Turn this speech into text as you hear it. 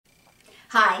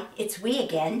Hi, it's we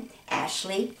again,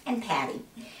 Ashley and Patty.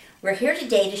 We're here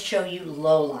today to show you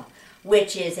Lola,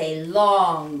 which is a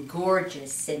long,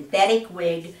 gorgeous synthetic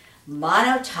wig,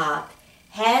 mono top,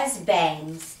 has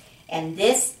bangs, and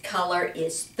this color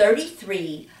is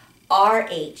 33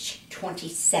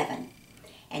 RH27.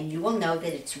 And you will know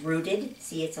that it's rooted.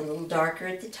 See, it's a little darker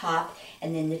at the top,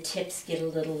 and then the tips get a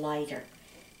little lighter.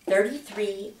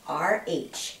 33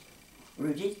 RH,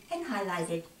 rooted and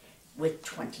highlighted with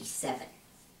 27.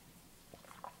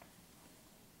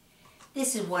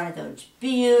 This is one of those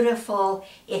beautiful,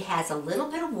 it has a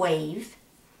little bit of wave,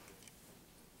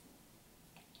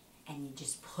 and you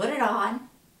just put it on,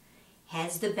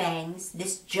 has the bangs.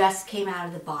 This just came out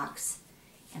of the box,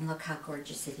 and look how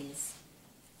gorgeous it is.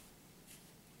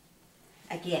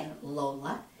 Again,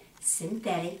 Lola,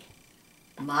 synthetic,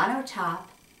 mono top,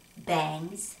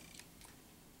 bangs,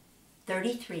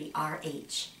 33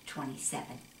 RH27.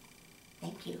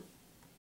 Thank you.